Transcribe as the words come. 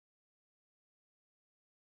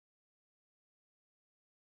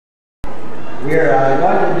We're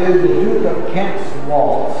going to do the Duke of Kent's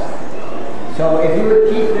Waltz. So if you would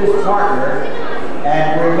keep this partner,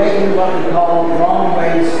 and we're making what we call wrong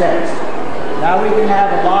way sets. Now we can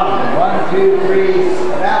have a lot of them. 1, 2,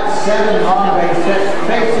 3, about 7 wrong way sets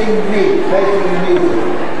facing me, facing the music.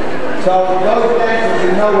 So those dancers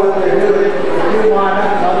who know what they're doing, if you line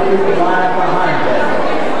up, other people line up behind them.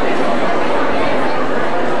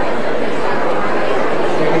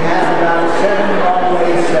 We can have about 7 wrong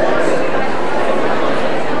way sets.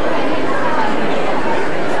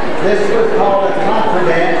 This was called a contra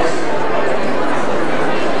dance.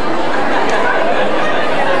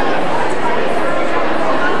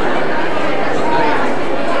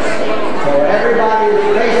 So everybody is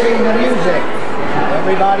facing the music.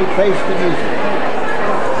 Everybody face the music.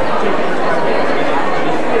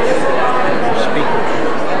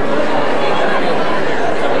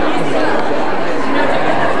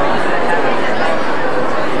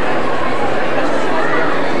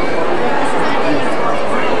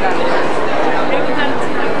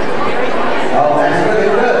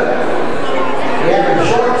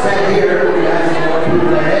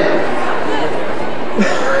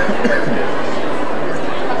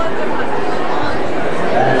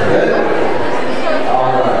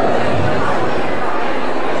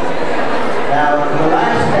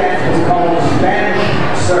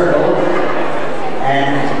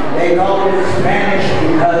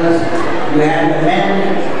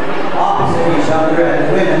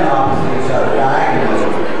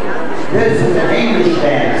 This is an English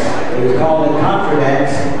dance. It's called a contra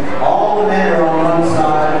dance. All the men are on one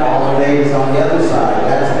side, all the ladies on the other side.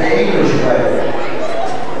 That's the English way.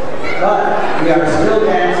 But we are still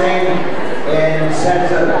dancing in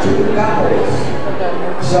sets of 2 couples.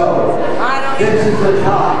 So this is the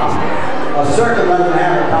top. A circle doesn't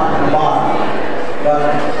have a top and a bottom.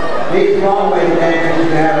 But these long way dances,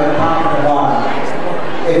 you have a top and a bottom.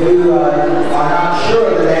 If you are not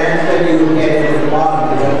sure of the dance, then you can get into the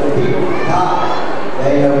bottom, because the people at the top,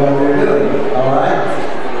 they know what they're doing, all right?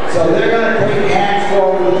 So they're going to take hands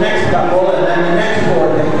forward with the next couple, and then the next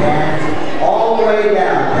 4 take hands all the way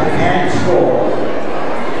down. Take hands forward.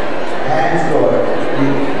 Hands forward.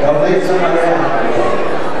 Don't leave somebody out.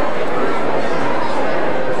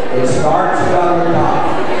 It starts from the top.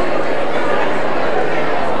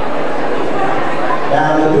 Now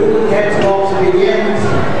the Duke of Kent's Waltz begins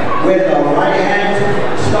with a right hand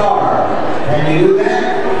star. Can you do that?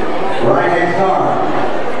 Right hand star.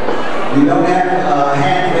 You don't have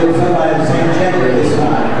hands with somebody of the same gender this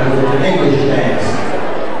time, because it's an English dance.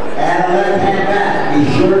 And a left hand back. Be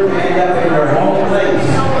sure to end up in your home place.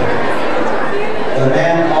 The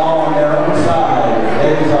men all on their own side,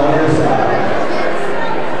 ladies on their side.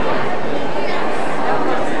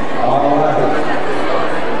 All right.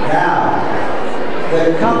 Now, the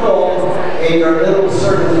couple in your little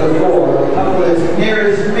circles of 4, the couple that's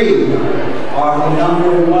nearest me, are the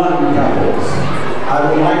number 1 couples. I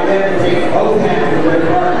would like them to take both hands with their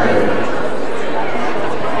partner.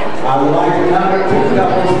 I would like the number 2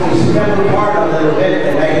 couples to step apart a little bit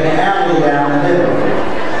and make an alley down the middle.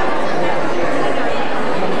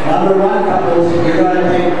 Number 1 couples, you're going to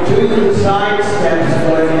take 2 side steps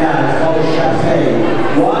going down. It's called a chassé.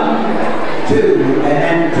 1, 2, and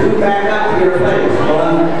then 2 back up to your place.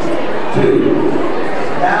 1, 2.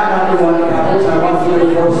 Now, number 1 couples, I want you to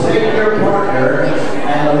forsake your partner,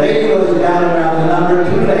 and the lady goes down around the number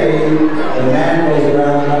 2 lady, the man goes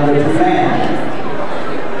around the number 2 man.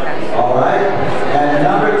 All right? And the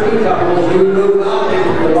number 2 couples, you move up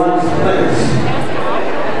into the 1's place.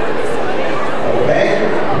 Okay?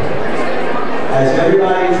 Has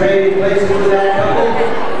everybody traded places with that couple?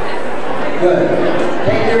 Good.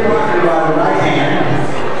 Take your partner by the right hand.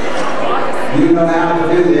 You know how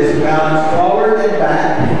to do this. Balance forward and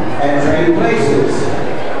back and trade places.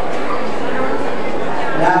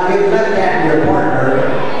 Now give left hand to your partner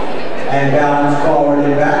and balance forward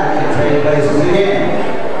and back and trade places again.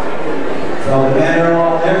 So the men are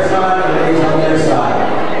on their side, the ladies on their side.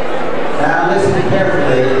 Now listen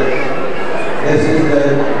carefully. This is the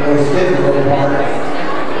most difficult part.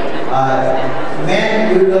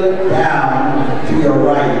 Men, you look down to your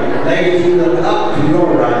right. Ladies, you look up to your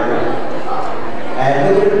right. And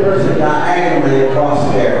look at the person diagonally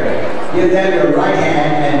across there. Give them your right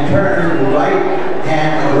hand and turn the right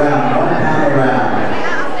hand around, 1 pound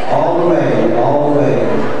around. All the way, all the way.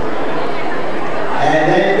 And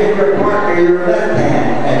then give your partner your left hand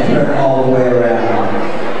and turn all the way around.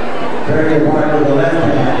 Turn your partner the left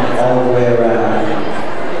hand all the way around.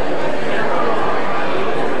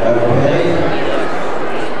 Okay?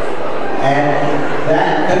 And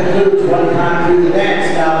that concludes 1 time through the dance.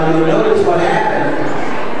 Now you'll notice what happened.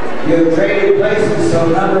 You have traded places, so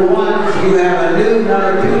number ones, you have a new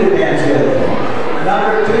number two to dance with.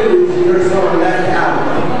 Number twos, you're sort of left out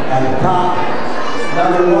at the top.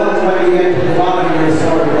 Number ones, when you get to the bottom, you're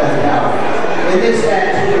sort of left out. In this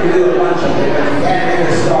dance, you can do a bunch of it, but you can't make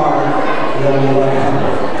a star. You only one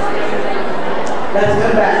number. Let's go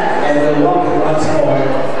back and we'll walk it once more.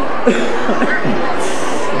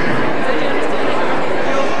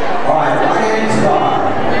 All right, right-hand star.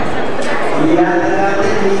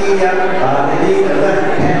 The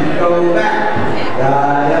left hand go back.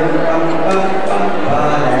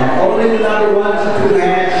 And only the number ones, two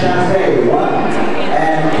hands chassé. 1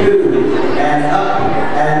 and 2 and up.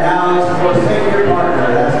 And now it's forsake your partner.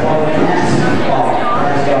 That's called cast off.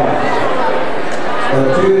 Cast off. The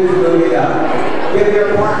twos moving up. Give your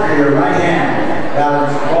partner your right hand.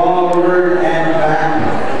 Balance forward and back.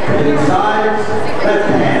 Trading sides, left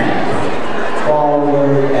hand.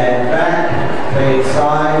 Forward and back. Trade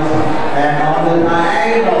sides. And on the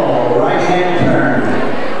diagonal, right hand turn.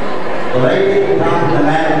 The lady at the top and the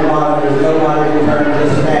man at the bottom, there's nobody to turn,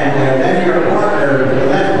 just